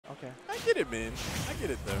okay. I get it, man. I get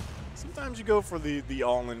it though. Sometimes you go for the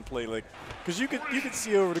all-in play, like, because you could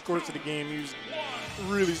see over the course of the game, he was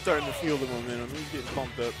really starting to feel the momentum. He was getting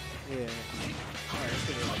pumped up. Yeah. All right, let's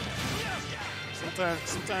give it like that.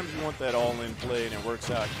 Sometimes you want that all-in play and it works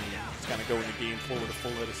out. You just kind of go in the game full with a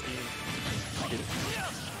full head of steam. I get it.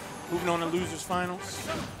 Moving on to losers finals.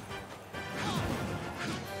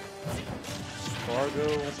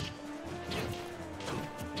 Sparg0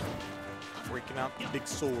 breaking out the big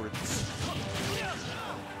swords.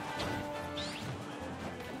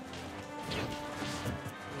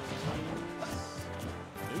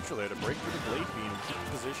 Neutral there to break through the blade beam, keep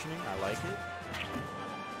positioning. I like it.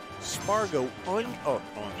 Sparg0 on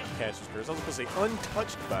Cassius curse. I was going to say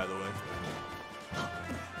untouched, by the way.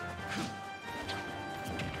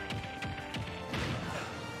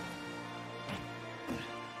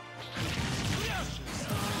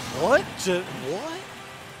 What? What?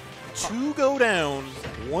 2 go down,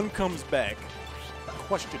 1 comes back.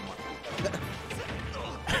 Question mark.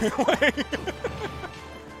 What the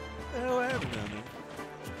hell happened down there?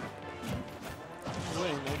 No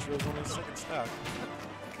way, Nitro's on his second stock.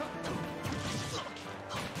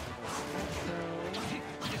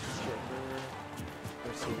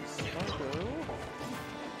 Versus Sparg0.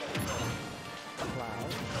 Cloud.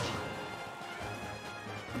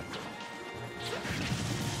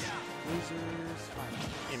 Losers final.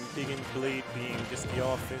 Indignant Blade being just the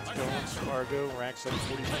offense going. Sparg0 racks up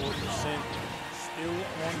 44%. Still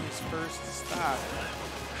on his first stock.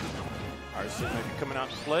 Arsene might be coming out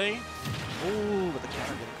to play. Ooh, but the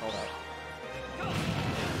counter getting called out.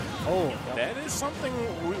 Oh, that is something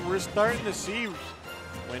we're starting to see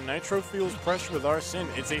when Nitro feels pressure with Arsene.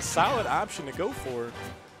 It's a solid option to go for.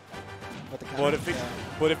 But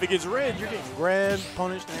if it gets red, you're getting grabbed,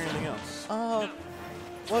 punished, and everything else.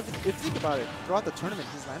 Well, if you think about it, throughout the tournament,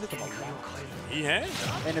 he's landed them a lot. He has.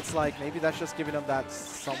 And it's like, maybe that's just giving him that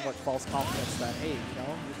somewhat false confidence that, hey, you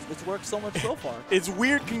know, it's worked so much so far. It's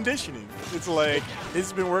weird conditioning. It's like,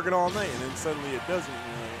 it's been working all night, and then suddenly it doesn't.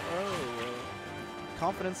 You're like, oh.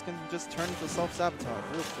 Confidence can just turn into self-sabotage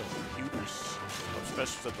real quick. Hubris.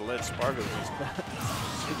 Especially at the lead Sparg0 is.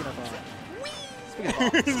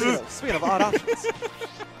 Speaking of odd options. You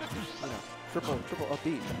know, triple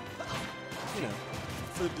upbeat. You know,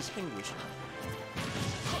 for the distinguished.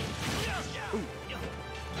 Ooh.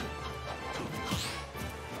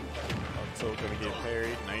 So gonna get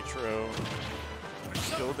parried. Nitro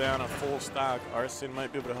still down a full stock. Arsene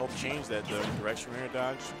might be able to help change that though. Direction mirror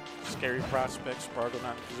dodge. Scary prospect. Sparg0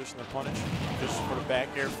 not in position to punish. Just for the back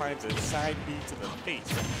air, finds a side B to the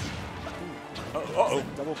face. Uh-oh.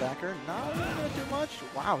 Double backer. Not too much.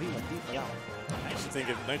 Wow, he went deep for that one. I actually think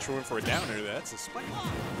if Nitro went for a downer, that's a spike.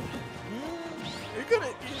 You're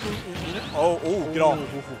gonna. Oh, get off.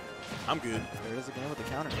 I'm good. There it is again with the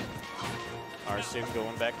counter. Arsene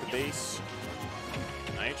going back to base.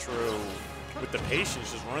 Nitro with the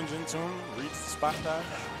patience just runs into him, reads the spot dodge.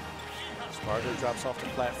 Sparg0 drops off the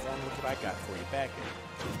platform. Look what I got for you back here.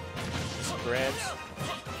 Some grabs.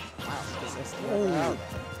 Wow, this out.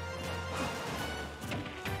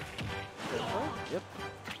 Yep.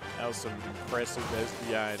 That was some impressive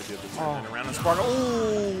SDI to be able to turn that around. And Sparg0. Oh!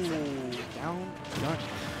 Down, done.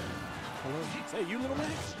 Hello. Is that you, little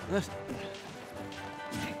man?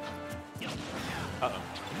 Uh-oh.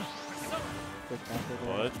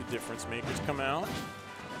 But the difference makers come out.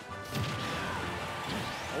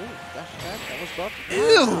 Oh, dash attack. That was buffed.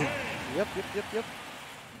 Ew! Yep.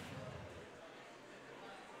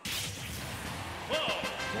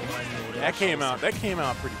 That came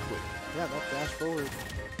out pretty quick. Yeah, that dash forward.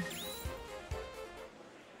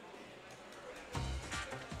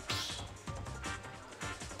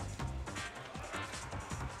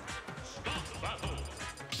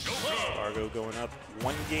 Sparg0 going up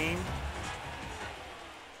 1 game.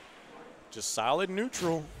 Just solid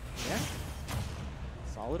neutral. Yeah.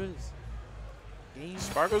 Solid is. Game.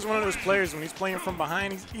 Sparg0's one of those players when he's playing from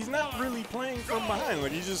behind, he's not really playing from behind.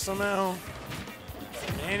 Like he just somehow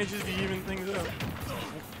manages to even things up.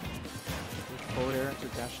 Forward air into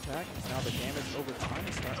dash attack. Now the damage over time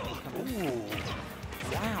is starting to come in. Ooh.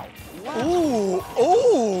 Wow.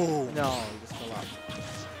 Ooh. No, he just fell out.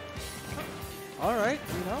 All right,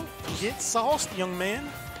 you know. Get sauced, young man.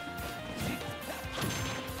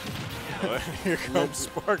 Here comes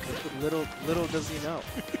Sparg0. Little does he know.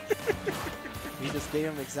 He just gave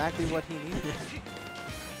him exactly what he needed.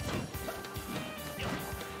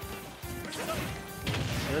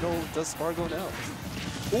 Little does Sparg0 know.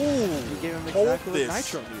 Ooh, he gave him exactly what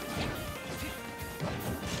Nitro needed.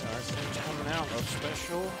 Arsene's coming out up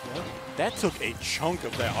special. Yep. That took a chunk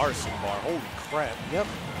of that Arsene bar. Holy crap. Yep.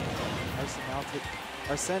 Arsene now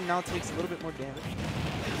Arsene now takes a little bit more damage.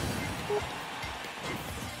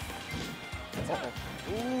 Uh-oh.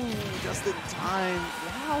 Ooh, just in time.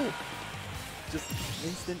 Wow. Just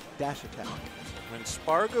instant dash attack. When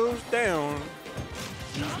Sparg0's down,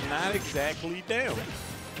 he's not exactly down.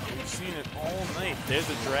 We've seen it all night. There's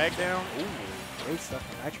a drag down. Ooh, great stuff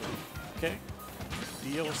from Nitro. Okay.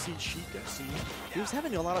 DLC cheat, I see. He was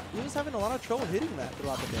having a lot of trouble hitting that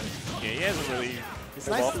throughout the game. Yeah, he hasn't really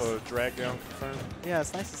pulled off a drag down confirmed. Yeah,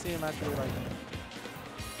 it's nice to see him actually like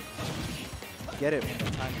get it when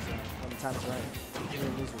the time's right.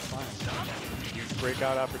 Even lose was fine. Huge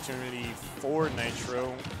breakout opportunity for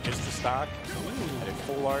Nitro. Is the stock. Had a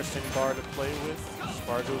full Arsene bar to play with.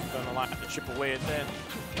 Sparg0's done a lot to chip away at that.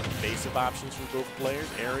 Basic options for both players.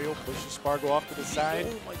 Aerial pushes Sparg0 off to the side.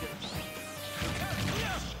 Oh my goodness.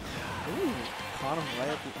 Ooh, caught him right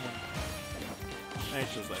at the end.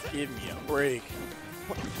 Nitro's like, give me a break.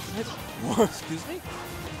 What? Excuse me?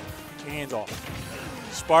 Hands off.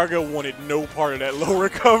 Sparg0 wanted no part of that low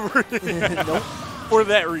recovery. Nope. For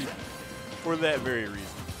that reason. For that very reason.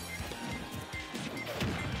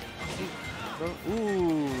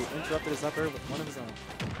 Ooh, interrupted his up air with one of his own.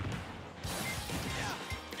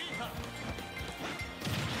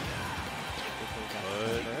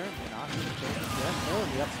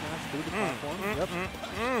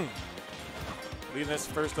 I believe that's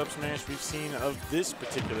the first up smash we've seen of this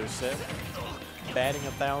particular set. Batting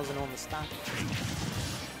 1,000 on the stock.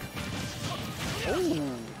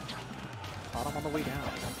 Oh! Caught him on the way down.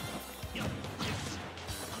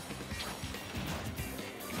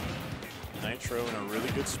 Nitro in a really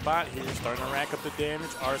good spot here, starting to rack up the damage.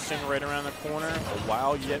 Arsene right around the corner. A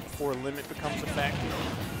while yet before limit becomes a factor.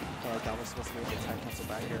 That was supposed to be a good side cancel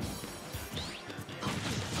back here.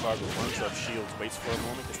 Sparg0 runs up shields, waits for a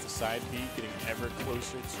moment, gets the side B, getting ever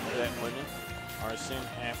closer to that limit. Arsene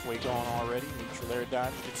halfway gone already. Neutral air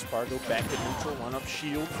dodge, gets Sparg0 back to neutral, run up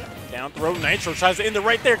shield, down throw. Nitro tries to end it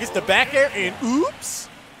right there, gets the back air, and oops!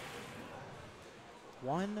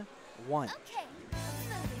 1-1. Okay, moving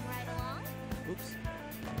right along. Oops.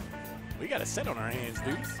 We got a set on our hands,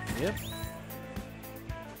 dudes. Yep.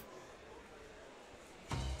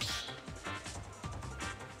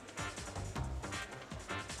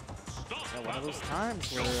 Yeah, one of those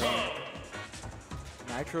times where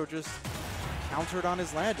Nitro just countered on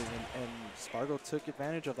his landing, and Sparg0 took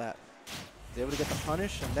advantage of that. Was able to get the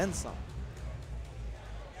punish and then some.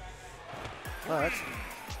 But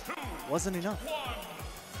wasn't enough.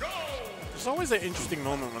 There's always an interesting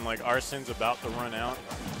moment when like Arsene's about to run out,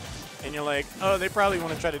 and you're like, oh, they probably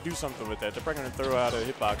want to try to do something with that. They're probably going to throw out a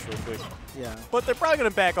hitbox real quick. Yeah. But they're probably going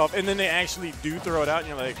to back off, and then they actually do throw it out, and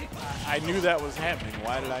you're like, I knew that was happening.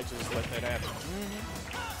 Why did I just let that happen?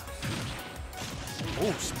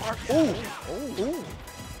 Oh, Spark. Oh.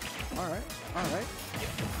 All right. All right.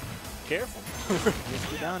 Careful.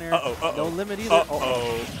 Just be down here. Uh-oh. No limit either.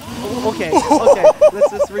 Uh-oh. Okay. Okay. Let's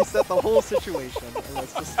just reset the whole situation and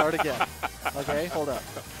let's just start again. Okay. Hold up.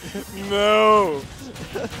 No.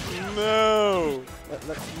 No.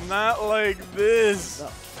 Let's not like this. no.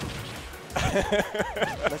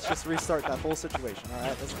 Let's just restart that whole situation. All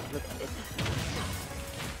right. Let's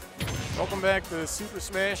Welcome back to Super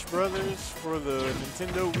Smash Brothers for the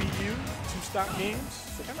Nintendo Wii U 2-stock games.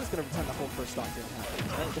 So I'm just gonna pretend the whole first stock didn't happen.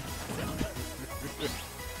 Right?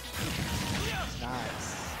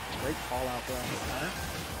 Nice. Great call out there on the corner.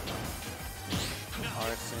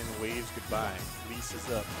 Arsene waves goodbye. Lisa's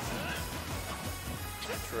up.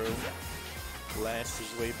 Nitro blasts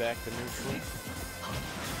his way back to neutral.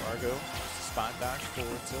 Sparg0, spot dodge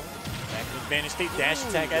forward tilt. Back in advantage state, dash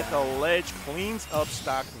attack at the ledge. Cleans up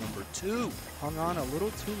stock number 2. Hung on a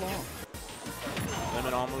little too long.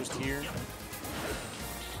 Limit almost here.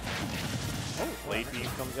 Oh, late beam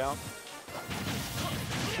comes out.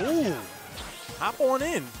 Ooh, hop on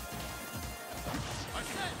in.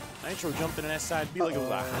 Nitro jumped in that side B like it was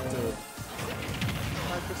a hot tub.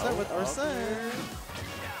 5% with Arsene.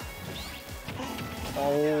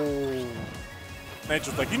 Oh.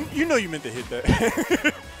 Nitro's like, you know you meant to hit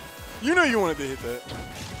that. You know you wanted to hit that.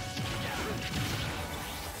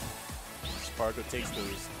 Sparg0 takes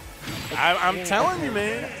those. I'm telling you,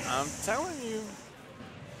 man. I'm telling you.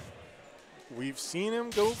 We've seen him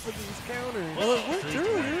go for these counters. Well, it worked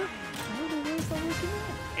earlier.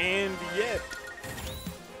 And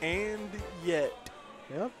yet.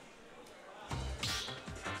 Yep.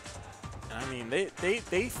 I mean, they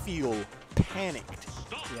feel panicked.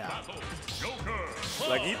 Yeah.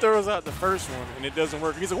 Like, he throws out the first one, and it doesn't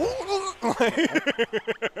work. He's like, I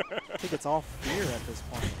think it's all fear at this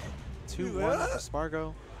point. 2-1 for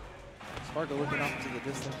Sparg0. Sparg0 looking off into the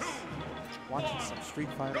distance, watching some Street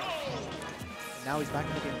Fighter. And now he's back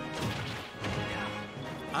in the game.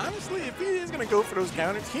 Honestly, if he is going to go for those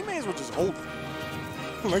counters, he may as well just hold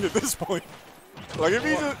it. Like at this point. Like if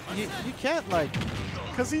he just... You can't like...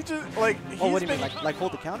 Because he just, like... Oh, what do you mean, like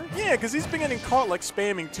hold the counter? Yeah, because he's been getting caught like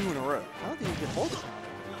spamming 2 in a row. I don't think you can hold the counter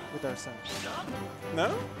with Arsene.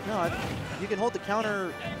 No? No, you can hold the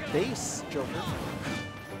counter base, Joker.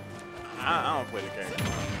 I don't play the character.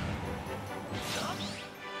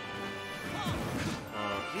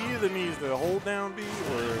 He either needs to hold down B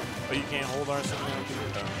or you can't hold Arsene down B.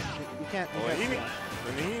 You can't.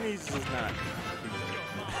 When he needs to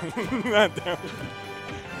not down.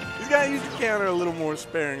 He's got to use the counter a little more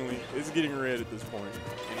sparingly. It's getting red at this point,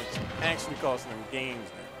 and it's actually costing him games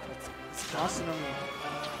now. It's costing him.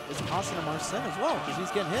 It's costing him Arsene as well because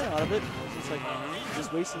he's getting hit out of it. It's like he's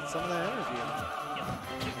just wasting some of that energy.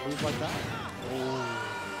 Moves like that. Oh.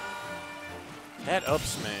 That up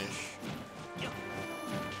smash.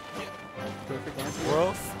 Perfect answer.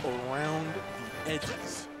 Rough around the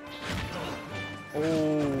edges.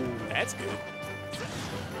 Oh, that's good.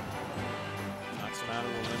 Knocks him out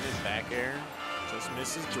of the limit. Back air. Just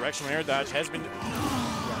misses. Directional air dodge has been.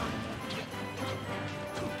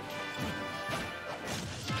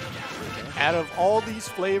 Out of all these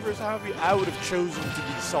flavors, Javi, I would have chosen to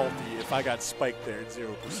be salty if I got spiked there at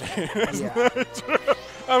 0%. Yeah.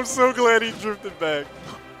 I'm so glad he drifted back.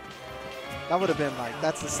 That would have been like,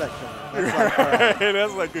 that's the set killer.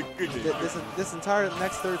 That's like a good game. This entire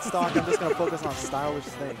next third stock, I'm just going to focus on stylish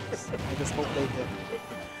things and just hope they hit.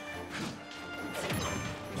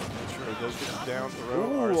 Nitro does get down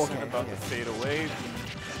throw. Ooh, Arsene about to fade away.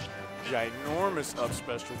 The ginormous up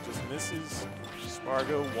special just misses.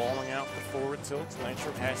 Sparg0 walling out the forward tilts.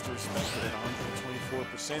 Nitro has to respect it at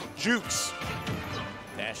 124%. Jukes.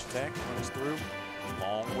 Dash attack runs through.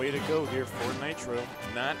 Long way to go here for Nitro.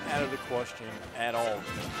 Not out of the question at all.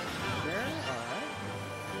 Yeah, all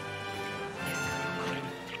right.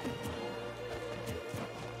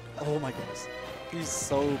 Oh my goodness. He's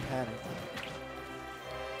so panicked.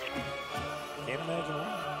 Can't imagine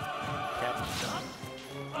why. Captain.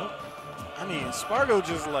 Nope. I mean, Sparg0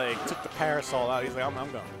 just like took the parasol out. He's like, I'm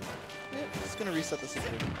gone. Yeah, just gonna reset the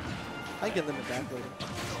situation. I can get limit back later.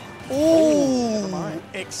 Oh, never mind.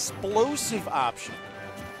 Explosive option.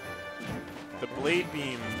 The blade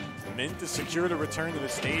beam meant to secure the return to the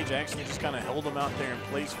stage actually just kind of held him out there in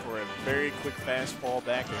place for a very quick fast fall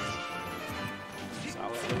back air.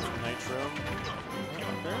 Solid play from Nitro.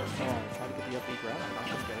 Try to get the upbeat grab.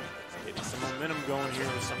 Getting some momentum going here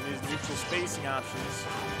with some of these neutral spacing options.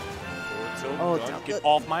 Oh, get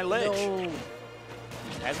off my ledge. No.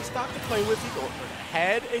 Has a stock to play with. He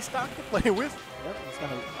had a stock to play with. Yep, he's got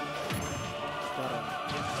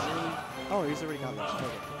oh, he's already got that. Okay.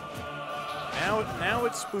 Now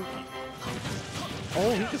it's spooky.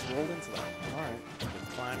 Oh, he just rolled into that. All right.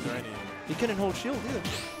 Climbed right in. He couldn't hold shield either.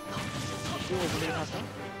 Shield wasn't even knocked down.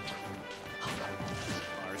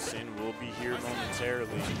 Arsene will be here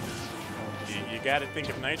momentarily. You got to think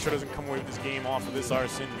if Nitro doesn't come away with this game off of this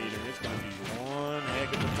Arsene meter, it's going to be one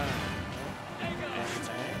heck of a time.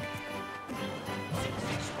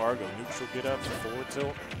 Sparg0 neutral get up, forward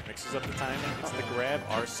tilt, mixes up the timing, gets the grab.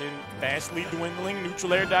 Arsene fastly dwindling,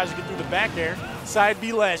 neutral air dodge to get through the back air. Side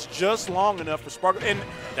B lasts just long enough for Sparg0, and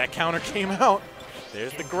that counter came out.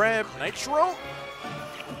 There's the grab, Nitro.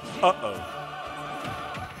 Uh-oh.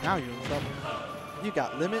 Now you're in trouble. You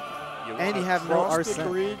got limit, and you have no Arsene. The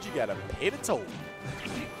bridge, you got to pay the toll.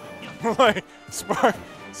 Like,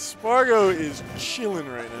 Sparg0 is chilling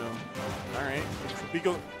right now. All right, we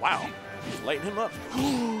go. Wow. He's lighting him up.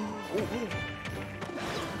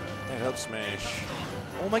 That up smash.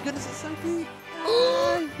 Oh my goodness, it's so deep.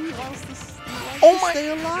 He wants to stay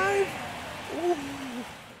alive. Ooh.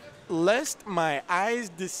 Lest my eyes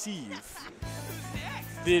deceive,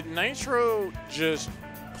 did Nitro just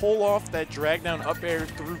pull off that drag down up air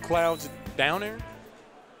through Cloud's down air?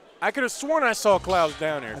 I could have sworn I saw Cloud's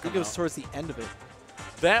down air. I think it was towards the end of it.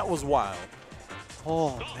 That was wild.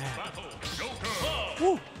 Oh, man.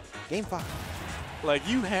 Woo. Game 5. Like,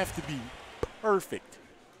 you have to be perfect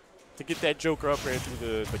to get that Joker up there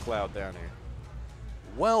through the Cloud down there.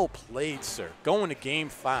 Well played, sir. Going to Game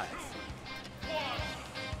 5.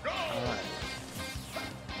 All right.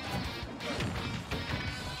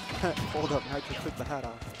 Hold up, Nitro took the hat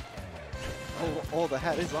off. Oh, the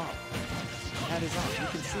hat is off. The hat is off. You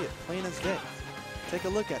can see it, plain as day. Take a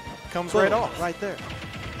look at it. Comes Boom, right off. Right there.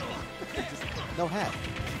 Just no hat.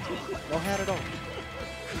 No hat at all.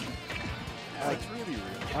 That's really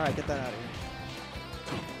real. All right, get that out of here.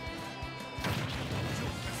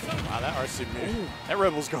 Wow, that Arsene move. That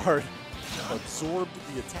Rebel's guard absorbed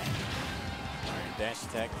the attack. All right, dash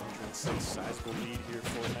attack, 106, sizable lead here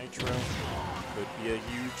for Nitro. Could be a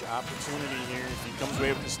huge opportunity here. If he comes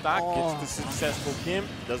away with the stock, gets the successful Gimp,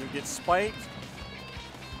 doesn't get spiked.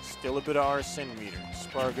 Still a bit of Arsene meter.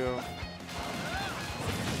 Sparg0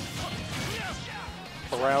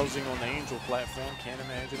 browsing on the Angel platform, can't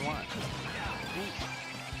imagine why.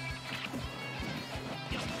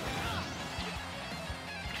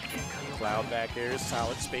 Cloud back air,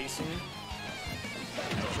 solid spacing.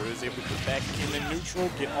 Nitro is able to get back in the neutral,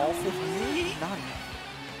 get off of me.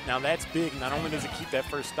 Now that's big. Not only does it keep that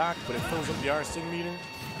first stock, but it fills up the Arsene meter.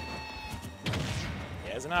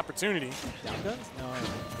 He has an opportunity. No.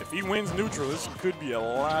 If he wins neutral, this could be a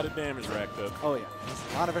lot of damage racked up. Oh yeah, there's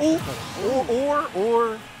a lot of extra.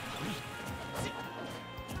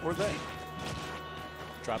 Or they.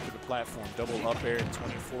 Drop to the platform, double up air,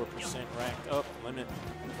 24% racked up, limit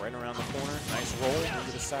right around the corner. Nice roll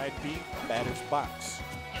into the side B, batter's box.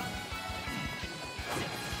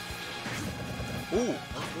 Ooh.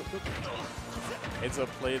 Heads up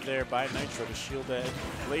play there by Nitro to shield that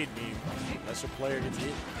blade beam. Lesser player gets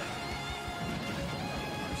hit.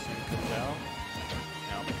 Arsene comes out.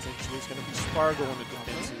 Now potentially it's going to be Sparg0 on the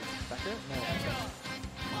defensive. Back there? No.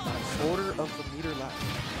 About a quarter of the meter left.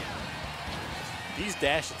 These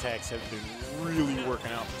dash attacks have been really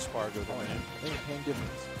working out for Sparg0 to win. They're paying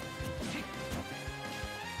dividends.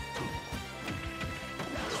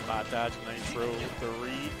 Spot dodge Nitro with the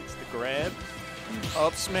read. It's the grab.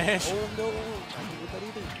 Up smash. Oh no, I can't get that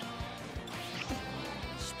either.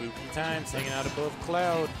 Spooky times hanging out above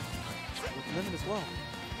Cloud. With limit as well.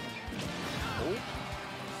 Oh.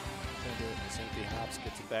 Simply Hops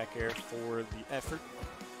gets it back air for the effort.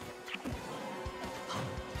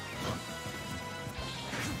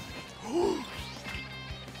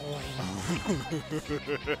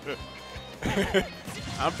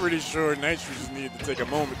 I'm pretty sure Nitro just needed to take a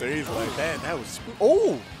moment there. He's like, that was spooky.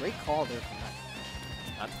 Oh, great call there from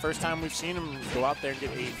that. Not the first time we've seen him go out there and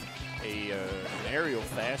get an aerial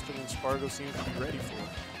faster than Sparg0 seems to be ready for.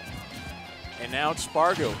 And now it's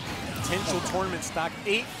Sparg0. Potential tournament stock,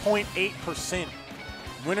 8.8%.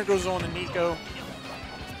 Winner goes on to Nico.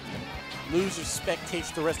 Loser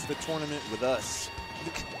spectates the rest of the tournament with us.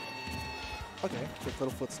 Okay, quick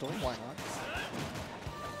little footstool, why not?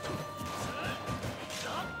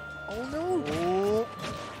 Oh no!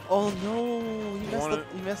 Oh no!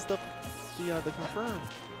 He messed up the confirm.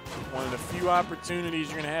 One of the few opportunities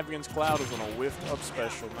you're going to have against Cloud is on a whiffed up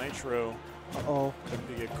special. Nitro. Could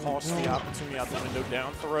be a costly opportunity out the window.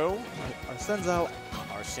 Down throw. Arsene's out.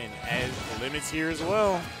 Arsene has limits here as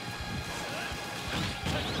well.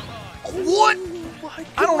 What?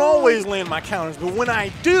 I don't always land my counters, but when I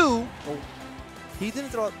do, he didn't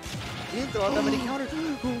throw out that many counters.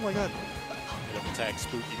 Oh my god. Hit up attack,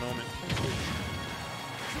 spooky moment.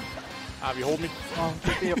 Avi, hold me. Oh,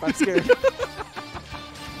 pick me up, I'm scared.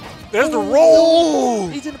 There's the roll!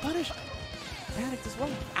 He didn't punish. Panicked as well.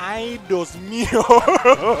 Ay, Dios mío.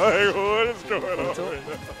 What is going on right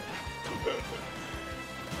now?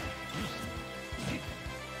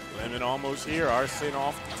 Lemon almost here. Arsene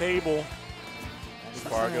off the table.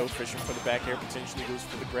 Sparg0 fishing for the back air, potentially goes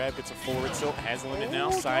for the grab, gets a forward tilt, has a limit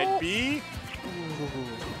now, side B.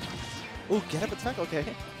 Ooh, get up attack, okay.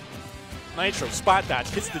 Nitro, spot dodge,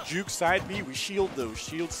 hits the juke, side B, we shield those.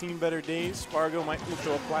 Shield seen better days. Sparg0 might look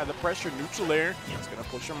to apply the pressure, neutral air. It's going to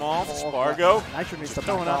push him off. Sparg0 Nitro needs to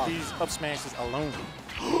throwing out these up smashes alone.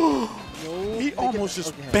 He almost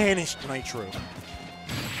just banished Nitro.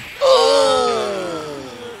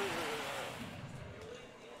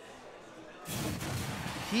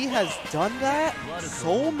 He has done that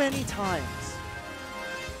so many times.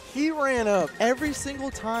 He ran up every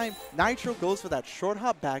single time Nitro goes for that short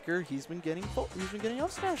hop backer. He's been getting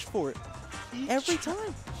up smashed for it. Every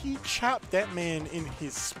time. He chopped that man in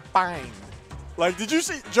his spine. Like, did you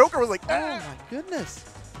see? Joker was like, oh my goodness.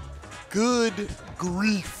 Good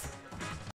grief.